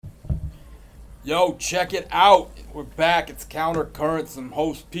Yo, check it out. We're back. It's Counter Currents. I'm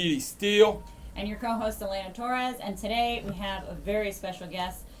host Petey Steele. And your co-host Elena Torres. And today we have a very special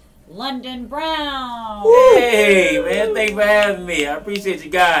guest, London Brown. Hey, man, thanks for having me. I appreciate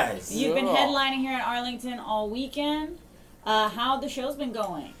you guys. You've been headlining here in Arlington all weekend. How the show's been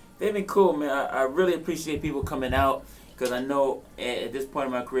going? They've been cool, man. I really appreciate people coming out because I know at this point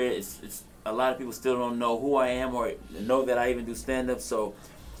in my career, it's a lot of people still don't know who I am or know that I even do stand-up. So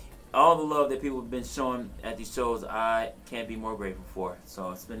all the love that people have been showing at these shows, I can't be more grateful for.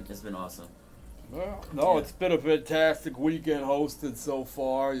 So it's been awesome. Well, no, it's been a fantastic weekend hosted so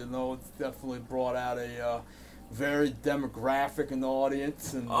far. You know, it's definitely brought out a very demographic in the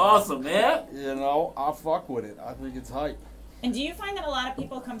audience. And Awesome, man. You know, I fuck with it. I think it's hype. And do you find that a lot of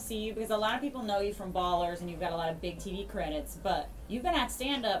people come see you because a lot of people know you from Ballers and you've got a lot of big TV credits, but you've been at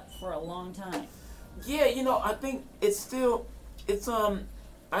stand-up for a long time. Yeah, you know, I think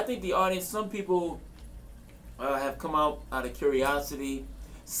I think the audience, some people have come out of curiosity.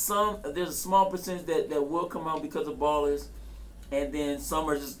 There's a small percentage that will come out because of Ballers, and then some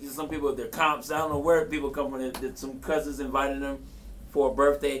are just some people, they're comps. I don't know where people come from. Some cousins invited them for a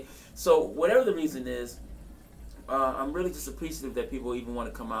birthday. So whatever the reason is, I'm really just appreciative that people even want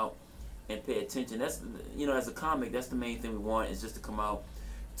to come out and pay attention. That's, you know, as a comic, that's the main thing we want, is just to come out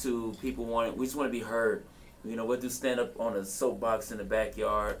to people we just want to be heard. You know, we'll do stand up on a soapbox in the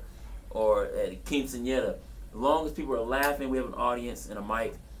backyard or at quinceañera. As long as people are laughing, we have an audience and a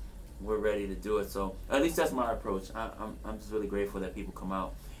mic, we're ready to do it. So at least that's my approach. I'm just really grateful that people come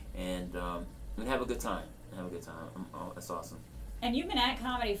out and have a good time. That's awesome. And you've been at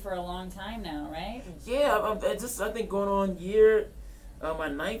comedy for a long time now, right? Yeah, I think going on my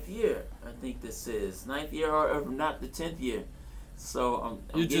 9th year. I think this is 9th year or not the 10th year. So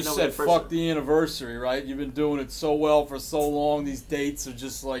I'm You just said fuck the anniversary, right? You've been doing it so well for so long. These dates are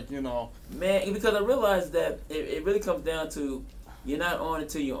just like, you know. Man, because I realized that it really comes down to you're not on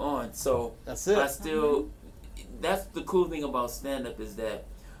until you're on. So that's it. That's the cool thing about stand-up is that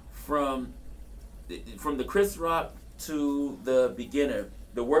from the Chris Rock to the beginner,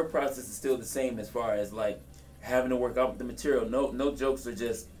 the work process is still the same as far as like having to work out the material. No jokes are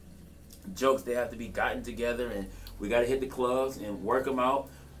just jokes. They have to be gotten together, and we got to hit the clubs and work them out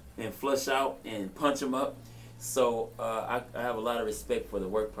and flush out and punch them up. So I have a lot of respect for the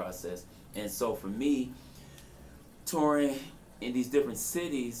work process. And so for me, touring in these different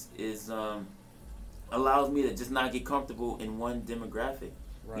cities allows me to just not get comfortable in one demographic.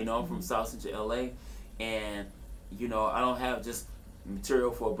 Right. You know, I'm from South Central LA, and you know, I don't have just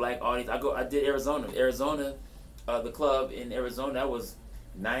material for a black audience. I did Arizona, the club in Arizona, that was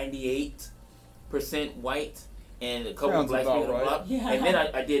 98% white and a couple of black people on the block. Yeah. And then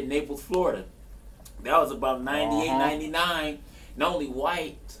I did Naples, Florida. That was about 98, 99, not only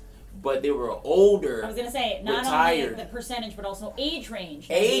white, but they were older. I was going to say, not retired. Only the percentage, but also age range.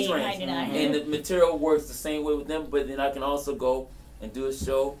 Age range. Mm-hmm. And the material works the same way with them, but then I can also go and do a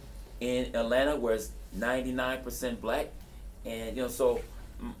show in Atlanta where it's 99% black. And, you know, so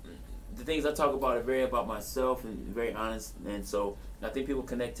the things I talk about are very about myself and very honest. And so I think people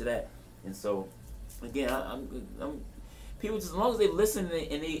connect to that. And so, again, I'm people, just as long as they listen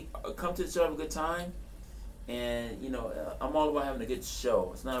and they come to the show, have a good time. And, you know, I'm all about having a good show.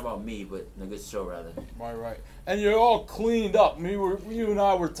 It's not about me, but a good show, rather. Right. And you're all cleaned up. You and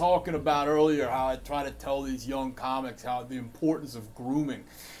I were talking about earlier how I try to tell these young comics how the importance of grooming,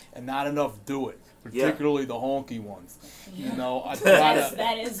 and not enough do it, particularly the honky ones. Yeah. You know,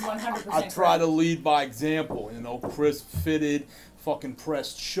 that is 100%. I try to lead by example. You know, crisp fitted, fucking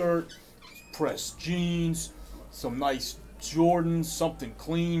pressed shirt, pressed jeans, some nice Jordans, something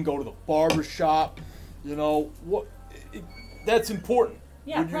clean. Go to the barber shop. You know that's important.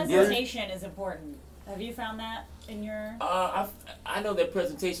 Yeah, presentation is important. Have you found that in your? I know that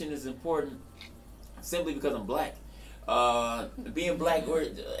presentation is important simply because I'm black. Being black, or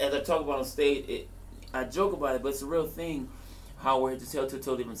as I talk about on stage, I joke about it, but it's a real thing. How we're just held to a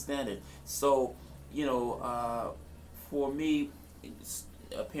totally different standard. So, you know, for me,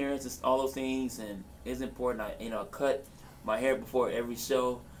 appearance and all those things, and it's important. I cut my hair before every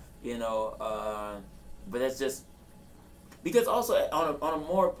show. You know. But that's just because also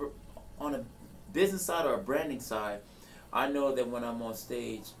on a business side or a branding side, I know that when I'm on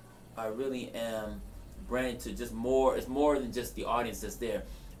stage, I really am branded to just more. It's more than just the audience that's there.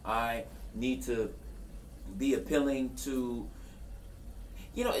 I need to be appealing to,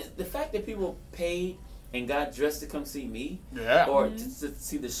 you know, the fact that people paid and got dressed to come see me, or to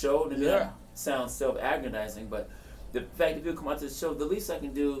see the show. And that sounds self-aggrandizing, but the fact that people come out to the show, the least I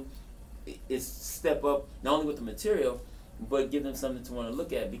can do is step up not only with the material, but give them something to want to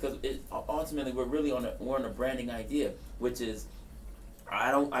look at, because ultimately we're on a branding idea, which is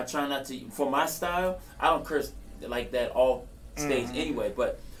I try not to, for my style, I don't curse like that all stage anyway,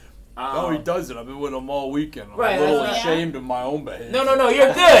 but no, he doesn't. I've been with him all weekend. I'm Right, a little that's ashamed of my own behavior. No,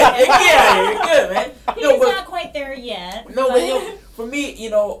 you're good. You're good, man. He's not quite there yet. No, but for me,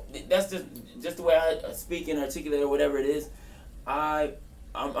 that's just the way I speak and articulate or whatever it is. I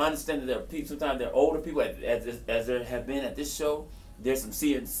understand that there are people, sometimes there are older people, as there have been at this show. There's some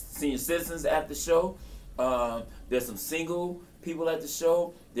senior citizens at the show. There's some single people at the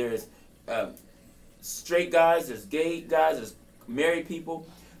show. There's straight guys. There's gay guys. There's married people.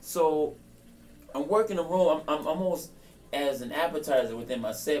 So I'm working a role. I'm almost as an appetizer within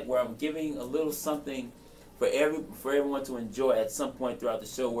my set, where I'm giving a little something for everyone to enjoy at some point throughout the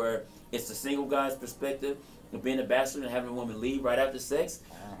show, where it's the single guy's perspective of being a bachelor and having a woman leave right after sex.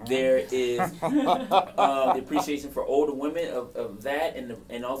 There is the appreciation for older women of that,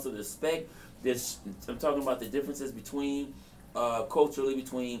 and also the respect. I'm talking about the differences between culturally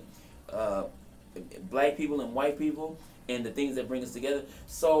between black people and white people, and the things that bring us together.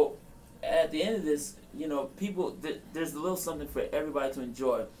 So at the end of this, people, there's a little something for everybody to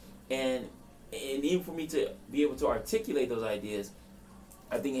enjoy, and even for me to be able to articulate those ideas,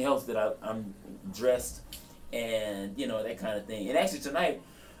 I think it helps that I'm dressed and that kind of thing. And actually tonight,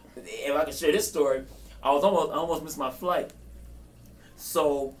 if I can share this story, I almost missed my flight.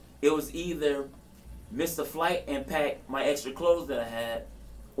 So it was either miss the flight and pack my extra clothes that I had,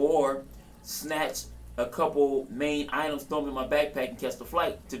 or snatch a couple main items, throw them in my backpack, and catch the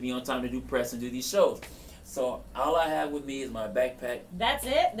flight to be on time to do press and do these shows. So all I have with me is my backpack. That's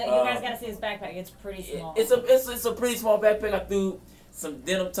it? You guys gotta see his backpack. It's pretty small. It's a pretty small backpack. I threw some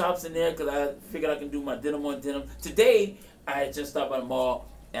denim tops in there because I figured I can do my denim on denim. Today I had just stopped by the mall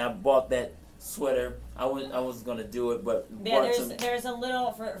and I bought that sweater. I was gonna do it, but there's a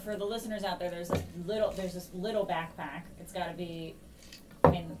little for the listeners out there. There's this little backpack. It's got to be,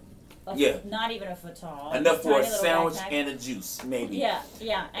 not even a foot tall. Enough for a sandwich backpack. And a juice, maybe. Yeah,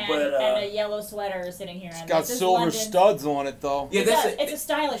 and a yellow sweater sitting here. It's got silver studs on it, though. Yeah, it's a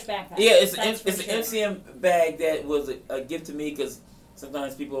stylish backpack. Yeah, it's an MCM bag that was a gift to me, because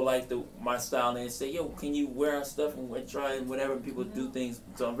sometimes people like my style and they say, "Yo, can you wear our stuff and try and whatever?" And people do things,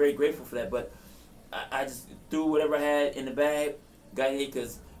 so I'm very grateful for that. But I just threw whatever I had in the bag, got here,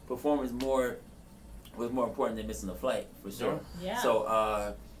 because performance was more important than missing the flight, for sure. Yeah.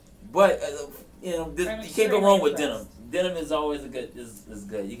 So, but you can't go wrong with denim. Denim is always is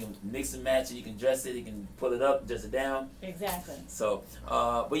good. You can mix and match it. You can dress it. You can pull it up, dress it down. Exactly. So,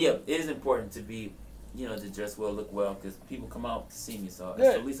 but yeah, it is important to be, to dress well, look well, because people come out to see me. So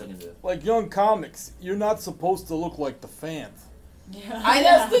that's the least I can do. Like young comics, you're not supposed to look like the fans. Yeah.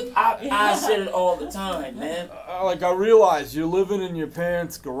 I said it all the time, man. I realize you're living in your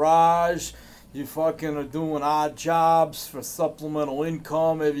parents' garage. You fucking are doing odd jobs for supplemental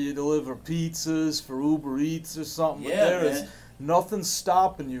income. Maybe you deliver pizzas for Uber Eats or something. Yeah, but there man. is nothing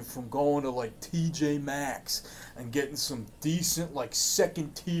stopping you from going to TJ Maxx and getting some decent,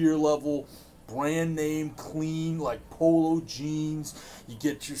 second tier level, brand name, clean, polo jeans. You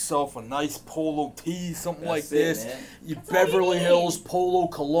get yourself a nice polo tee, something like this. Man. You Beverly Hills polo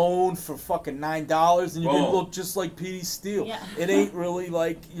cologne for fucking $9, and you can look just like Petey Steele. Yeah. It ain't really it's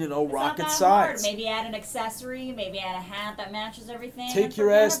rocket not that science. Hard. Maybe add an accessory, maybe add a hat that matches everything. Take your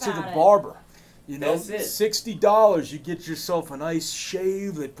ass to the barber. That's it. $60, you get yourself a nice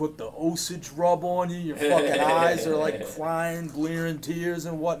shave. They put the Osage rub on you. Your fucking eyes are crying, glaring tears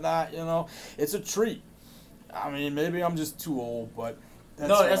and whatnot. It's a treat. I mean, maybe I'm just too old, but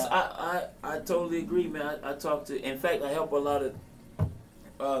I totally agree, man. I talk to. In fact, I help a lot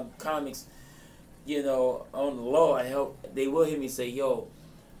of comics. On the low, They will hear me say, "Yo,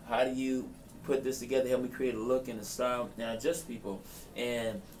 how do you put this together? Help me create a look and a style." And I adjust people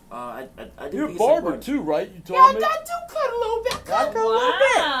and. I do. You're a barber too, right? You told me. I do cut a little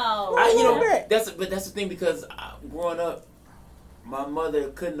bit. That's the thing, because growing up, my mother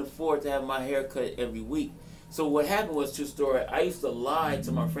couldn't afford to have my hair cut every week. So what happened was, true story. I used to lie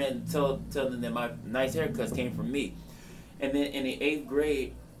to my friends and tell them that my nice haircuts came from me. And then in the 8th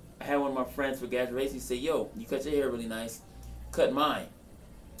grade, I had one of my friends for graduation. He said, "Yo, you cut your hair really nice. Cut mine."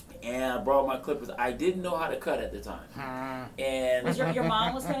 And I brought my clippers. I didn't know how to cut at the time. And your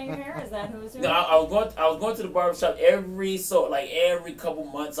mom was cutting your hair? Is that who was doing it? No, I was going to the barbershop every couple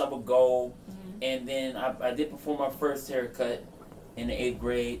months I would go. Mm-hmm. And then I did perform my first haircut in the 8th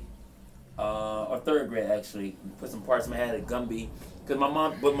grade, or 3rd grade actually. Put some parts of my head at Gumby, but my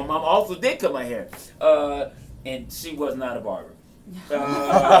mom also did cut my hair, and she was not a barber.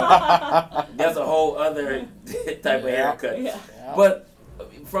 That's a whole other type of haircut. Yeah. But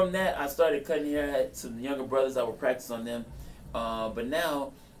from that, I started cutting hair. I had some younger brothers. I would practice on them. But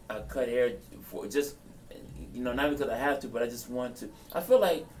now I cut hair for just, not because I have to, but I just want to. I feel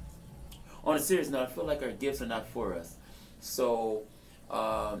like, on a serious note, I feel like our gifts are not for us. So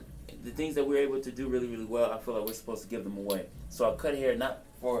the things that we're able to do really, really well, I feel like we're supposed to give them away. So I cut hair not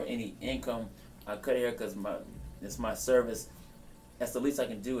for any income. I cut hair because it's my service. That's the least I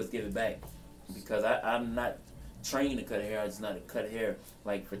can do is give it back. Because I'm not trained to cut hair. I just know how to cut hair,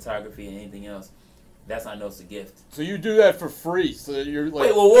 like photography and anything else. That's how I know it's a gift. So you do that for free. So you're like,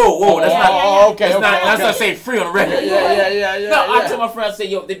 wait, whoa. That's not. Okay. That's not saying free on the record. Yeah. No, I tell my friends, say,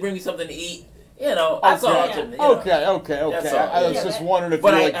 yo, they bring me something to eat. That's all. Okay. I was just wondering if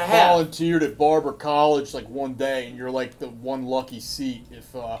you volunteered at Barber College like one day, and you're like the one lucky seat.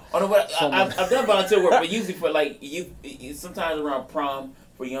 If I've done volunteer work, but usually for like sometimes around prom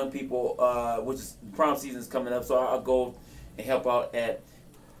for young people, which is prom season's coming up. So I'll go and help out at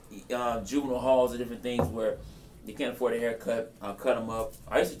juvenile halls and different things where you can't afford a haircut. I'll cut them up.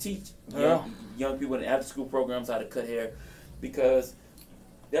 I used to teach young people in after school programs how to cut hair because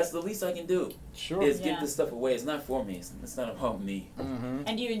that's the least I can do. Sure. Is get this stuff away. It's not for me. It's not about me. Mm-hmm.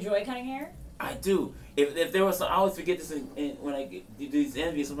 And do you enjoy cutting hair? I do. If there was some, I always forget this when I do these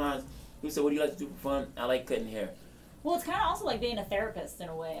interviews. Sometimes people say, "What do you like to do for fun?" I like cutting hair. Well, it's kind of also like being a therapist in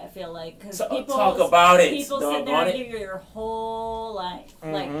a way. I feel like because people talk about it. People sit there and give you your whole life.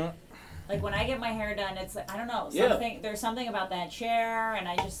 Like when I get my hair done, it's like, I don't know, something. There's something about that chair, and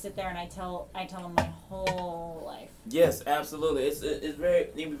I just sit there and I tell them my whole life. Yes, absolutely.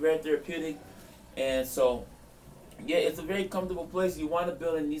 It can be very therapeutic, and so it's a very comfortable place. You want to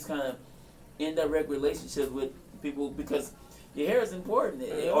build in these kind of indirect relationships with people because your hair is important,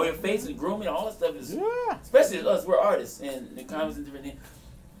 or your face and grooming, all that stuff is. Especially us, we're artists, and the comments and different things.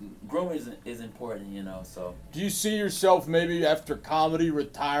 Grooming is important, so. Do you see yourself maybe after comedy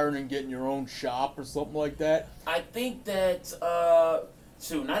retiring and getting your own shop or something like that? I think that,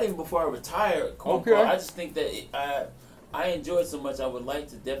 not even before I retire, okay. I just think that I enjoy it so much, I would like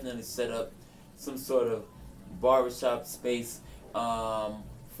to definitely set up some sort of barbershop space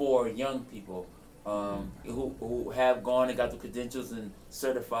for young people who have gone and got the credentials and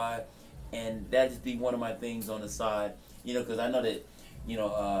certified, and that just be one of my things on the side, because I know that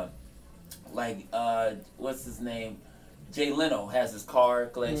what's his name? Jay Leno has his car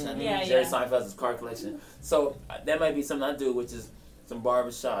collection. Jerry Seinfeld has his car collection. So that might be something I do, which is some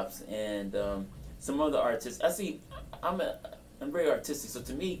barbershops and some other artists. I'm very artistic. So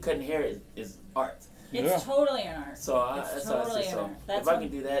to me, cutting hair is art. It's totally an art. So if I can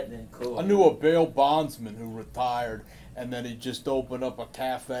do that, then cool. I knew a bail bondsman who retired, and then he just opened up a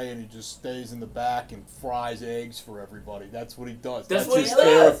cafe, and he just stays in the back and fries eggs for everybody. That's what he does. That's what his he does.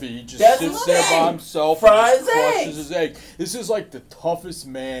 therapy. He just sits there by himself Fries and just crushes eggs. his egg. This is like the toughest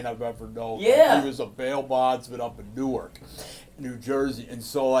man I've ever known. Yeah. Like, he was a bail bondsman up in Newark, New Jersey, and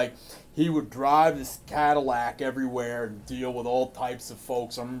so he would drive this Cadillac everywhere and deal with all types of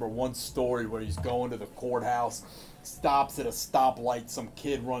folks. I remember one story where he's going to the courthouse, stops at a stoplight, some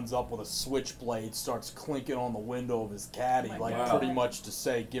kid runs up with a switchblade, starts clinking on the window of his caddy, pretty much to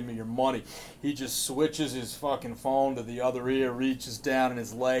say, give me your money. He just switches his fucking phone to the other ear, reaches down in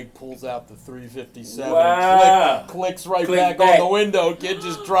his leg, pulls out the 357, and clicks back on the window. Kid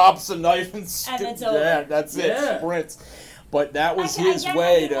just drops the knife and it's over. Yeah, that's it, sprints. But that was his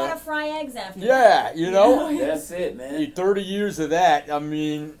way to want to fry eggs after. Yeah, That's it, man. 30 years of that. I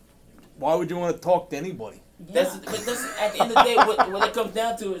mean, why would you want to talk to anybody? Yeah. That's at the end of the day, what it comes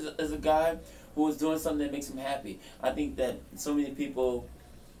down to is a guy who is doing something that makes him happy. I think that so many people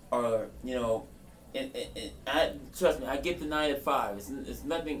are, trust me, I get the 9 to 5. It's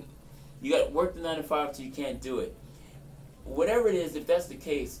nothing. You got to work the 9 to 5 till you can't do it. Whatever it is, if that's the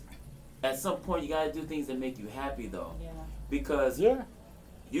case, at some point you got to do things that make you happy, though. Yeah. Because you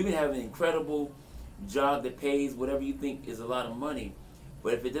can have an incredible job that pays whatever you think is a lot of money,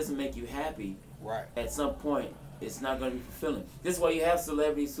 but if it doesn't make you happy, at some point, it's not going to be fulfilling. This is why you have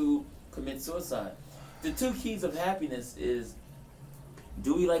celebrities who commit suicide. The 2 keys of happiness is,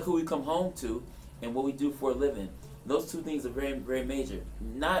 do we like who we come home to, and what we do for a living. Those 2 things are very, very major.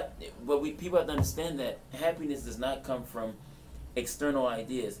 People have to understand that happiness does not come from external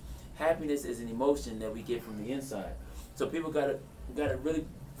ideas. Happiness is an emotion that we get from the inside. So people gotta really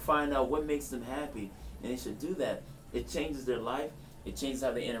find out what makes them happy, and they should do that. It changes their life. It changes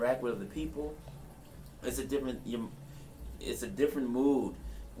how they interact with other people. It's a different mood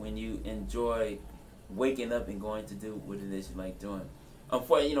when you enjoy waking up and going to do what it is you like doing.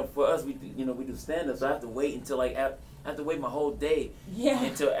 For us, we do stand up, so I have to wait until I have to wait my whole day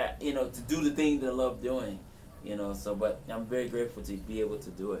to to do the thing that I love doing. So but I'm very grateful to be able to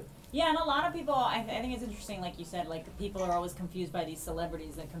do it. Yeah, and a lot of people, I think it's interesting, like you said, like people are always confused by these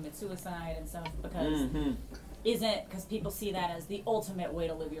celebrities that commit suicide and stuff because because people see that as the ultimate way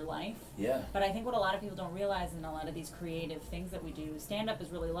to live your life. Yeah. But I think what a lot of people don't realize in a lot of these creative things that we do, stand-up is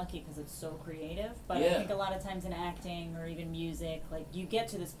really lucky because it's so creative. But I think a lot of times in acting or even music, like you get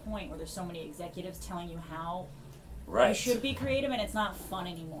to this point where there's so many executives telling you how you should be creative, and it's not fun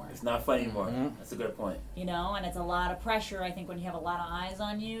anymore. It's not fun anymore. That's a good point. And it's a lot of pressure. I think when you have a lot of eyes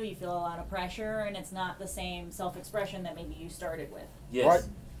on you, you feel a lot of pressure, and it's not the same self-expression that maybe you started with. Yes. Right.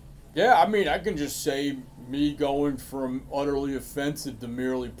 Yeah, I mean, I can just say me going from utterly offensive to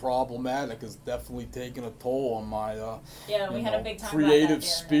merely problematic has definitely taken a toll on my we had a big time creative about that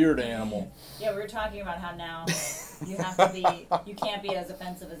spirit animal. Yeah, we were talking about how now you can't be as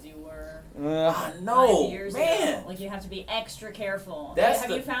offensive as you were 5 years ago. Like you have to be extra careful. Have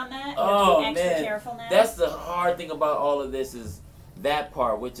you found that? You have to be extra careful now? That's the hard thing about all of this is that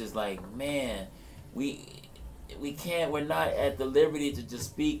part, which is like, man, we can't. We're not at the liberty to just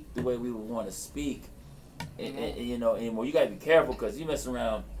speak the way we would want to speak, anymore. You gotta be careful because you mess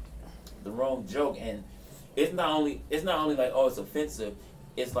around the wrong joke, and it's not only like it's offensive.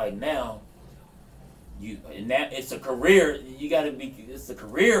 It's like now it's a career. You gotta be. It's a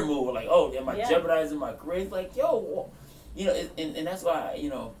career move. Like am I jeopardizing my career? It's like and that's why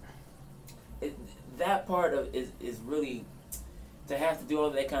that part of is really to have to do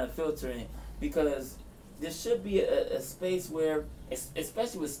all that kind of filtering because. There should be a space where,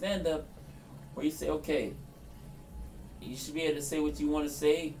 especially with stand-up, where you say, okay, you should be able to say what you want to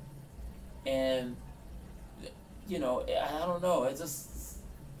say, and, I don't know, it's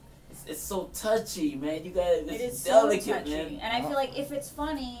so touchy, man. You gotta, it's delicate, so touchy. Man. And I feel like if it's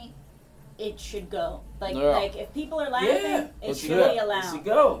funny, it should go. Like if people are laughing, it should be allowed. It should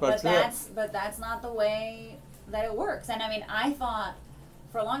go. But that's not the way that it works. And I mean,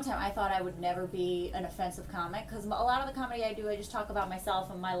 for a long time, I thought I would never be an offensive comic because a lot of the comedy I do, I just talk about myself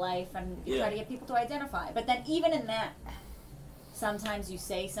and my life and try to get people to identify. But then even in that, sometimes you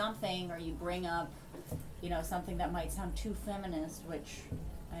say something or you bring up, something that might sound too feminist, which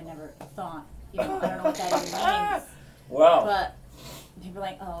I never thought. I don't know what that even means. Wow. But people are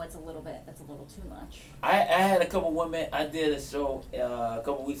like, that's a little too much. I had a couple women. I did a show a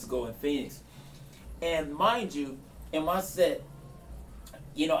couple weeks ago in Phoenix, and mind you, in my set.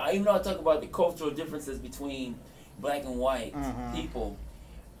 Even though I talk about the cultural differences between black and white people,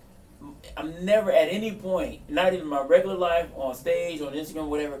 I'm never at any point, not even my regular life, on stage, on Instagram,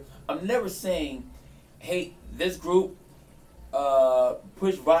 whatever, I'm never saying, hey, this group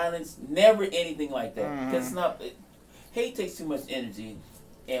push violence, never anything like that. That's hate takes too much energy,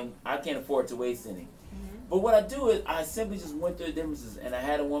 and I can't afford to waste any. But what I do is I simply just went through the differences, and I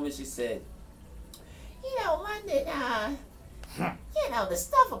had a woman, she said, London, the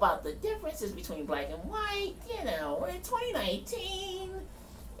stuff about the differences between black and white, we're in 2019.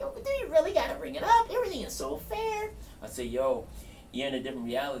 Do you really got to bring it up? Everything is so fair. I said, you're in a different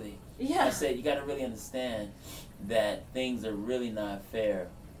reality. Yeah. I said, you got to really understand that things are really not fair.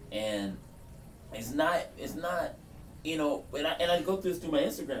 And it's not, and I go through this through my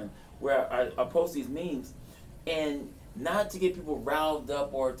Instagram where I post these memes and not to get people riled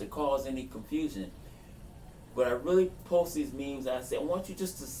up or to cause any confusion. But I really post these memes and I say, I want you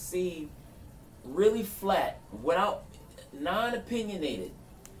just to see really flat, without non-opinionated.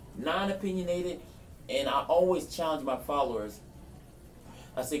 And I always challenge my followers.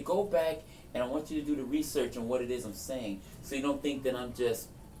 I say, go back and I want you to do the research on what it is I'm saying. So you don't think that I'm just,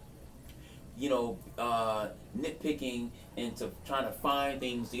 nitpicking and trying to find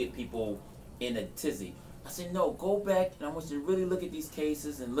things to get people in a tizzy. I said, no, go back and I want you to really look at these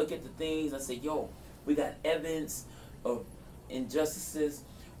cases and look at the things. I said, we got evidence of injustices.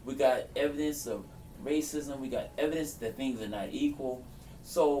 We got evidence of racism. We got evidence that things are not equal.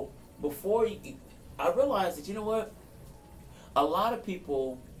 So I realized that, what? A lot of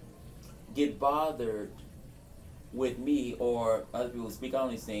people get bothered with me, or other people who speak on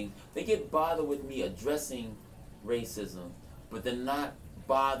these things, they get bothered with me addressing racism, but they're not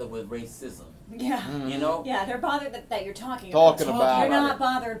bothered with racism. Yeah. Yeah, they're bothered that you're talking about it. You're not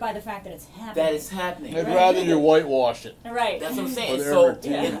bothered by the fact that it's happening. That it's happening. They'd rather you whitewash it. Right. That's what I'm saying. So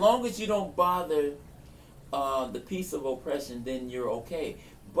as long as you don't bother the piece of oppression, then you're okay.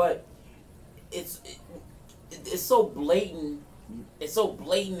 But it's so blatant. It's so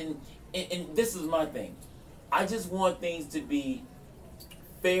blatant, and this is my thing. I just want things to be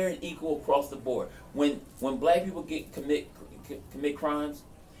fair and equal across the board. When black people commit crimes,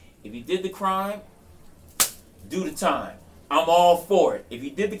 if you did the crime, do the time. I'm all for it. If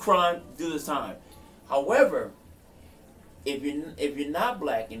you did the crime, do the time. However, if you're not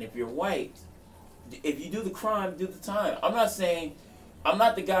black and if you're white, if you do the crime, do the time. I'm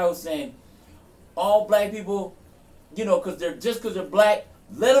not the guy who's saying all black people, because they're black,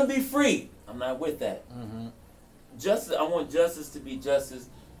 let them be free. I'm not with that. Mm-hmm. Justice. I want justice to be justice.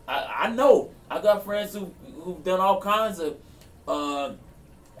 I know. I got friends who've done all kinds of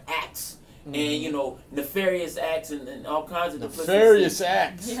acts. Mm-hmm. And nefarious acts and all kinds of nefarious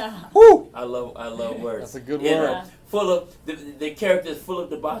acts. Yeah. Woo! I love words. That's a good word. Full of the characters, full of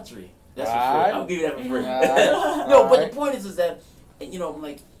debauchery. That's for sure. I'll give you that for free. Right. No, but the point is that I'm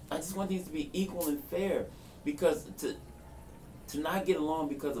like, I just want things to be equal and fair, because to not get along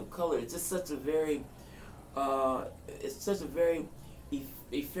because of color, it's just such a very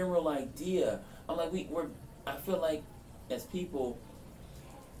ephemeral idea. I'm like I feel like as people,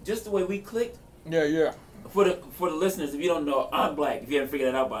 just the way we clicked. Yeah. For the listeners, if you don't know, I'm black. If you haven't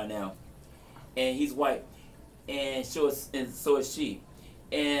figured that out by now, and he's white, and so is she,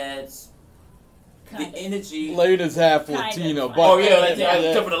 and the energy. Lena's half Latino, but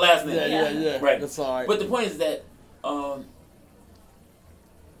except for the last name. Yeah. Right. That's all right. But the point is that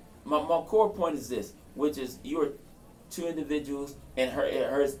my core point is this, which is you are two individuals, and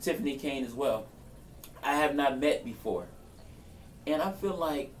her is Tiffany Kane as well. I have not met before. And I feel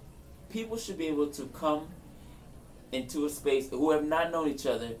like people should be able to come into a space who have not known each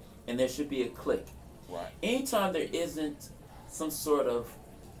other, and there should be a click. Right. Anytime there isn't some sort of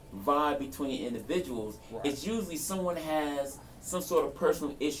vibe between individuals, right, it's usually someone has some sort of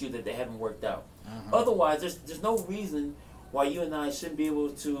personal issue that they haven't worked out. Uh-huh. Otherwise, there's no reason why you and I shouldn't be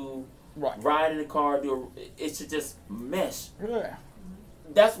able to ride in the car. It should just mesh. Yeah.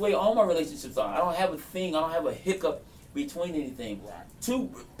 That's the way all my relationships are. I don't have a thing. I don't have a hiccup between anything. Right. 3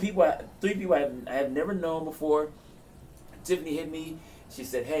 people I have never known before. Tiffany hit me. She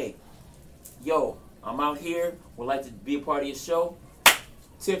said, "Hey, yo, I'm out here. Would like to be a part of your show."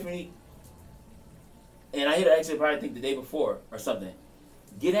 Tiffany, and I hit her actually probably the day before or something.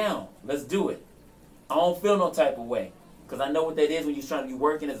 Get down. Let's do it. I don't feel no type of way, because I know what that is when you're trying to be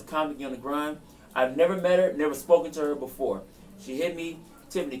working as a comic, you're on the grind. I've never met her, never spoken to her before. She hit me.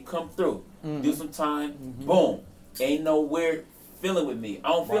 Tiffany, come through. Mm-hmm. Do some time. Mm-hmm. Boom. Ain't no weird feeling with me. I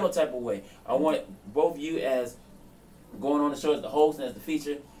don't feel no type of way. I want both of you as going on the show as the host and as the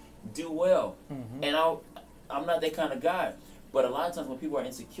feature, do well. Mm-hmm. And I'm not that kind of guy. But a lot of times when people are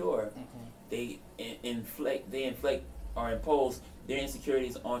insecure, they inflate or impose their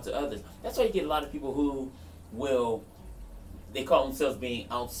insecurities onto others. That's why you get a lot of people who they call themselves being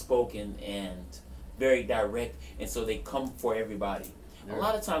outspoken and very direct, and so they come for everybody. Yeah. A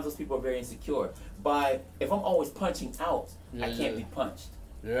lot of times those people are very insecure. If I'm always punching out, I can't be punched.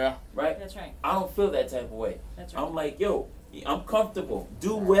 Yeah. Right? That's right. I don't feel that type of way. That's right. I'm like, yo, I'm comfortable.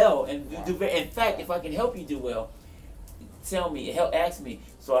 Do well. And do. In fact, if I can help you do well, tell me, ask me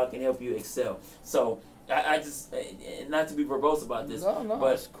so I can help you excel. So I just, not to be verbose about this,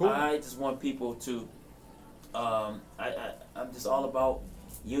 but cool. I just want people to, I'm just all about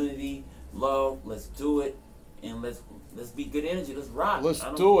unity, love. Let's do it, and let's be good energy. Let's rock. Let's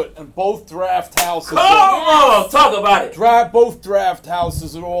do it. And both draft houses. Come on, talk about it. Both draft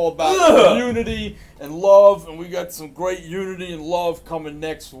houses are all about unity and love, and we got some great unity and love coming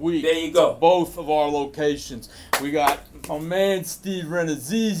next week. There you go. To both of our locations. We got my man Steve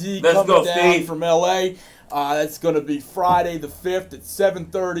Renazizi coming down from LA. That's going to be Friday the 5th at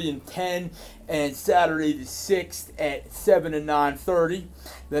 7:30 and 10, and Saturday the 6th at 7 and 9:30.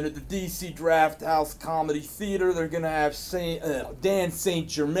 Then at the DC Draft House Comedy Theater, they're going to have Dan St.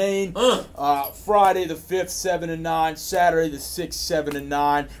 Germain. Friday the 5th, 7 and 9. Saturday the 6th, 7 and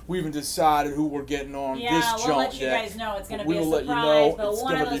 9. We haven't decided who we're getting on this jump yet. We'll let you guys know. It's going to be a surprise, but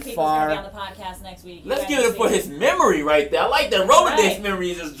one of those people's going to be on the podcast next week. Let's give it for his memory right there. I like that Rolodex memory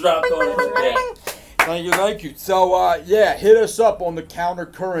you just dropped on us. Right. Thank you. So, hit us up on the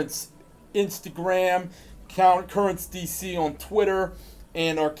Countercurrents Instagram, Countercurrents DC on Twitter,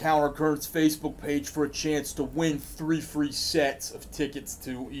 and our Countercurrents Facebook page for a chance to win 3 free sets of tickets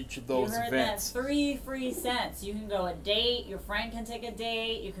to each of those events. That, 3 free sets. You can go a date. Your friend can take a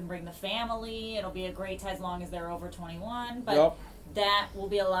date. You can bring the family. It'll be a great time as long as they're over 21. But that will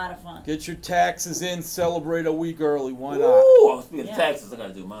be a lot of fun. Get your taxes in. Celebrate a week early. Why not? Ooh, speaking of taxes, I got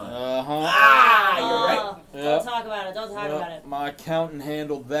to do mine. You're right. Don't talk about it. Don't talk about it. My accountant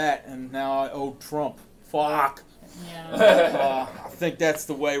handled that, and now I owe Trump. Fuck. Yeah. I think that's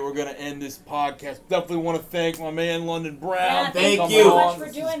the way we're going to end this podcast. Definitely want to thank my man London Brown. Yeah, thank you so much for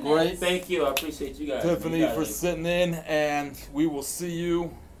doing this. Thank you. I appreciate you guys. Tiffany for sitting in, and we will see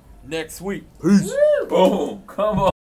you next week. Peace. Boom. Come on.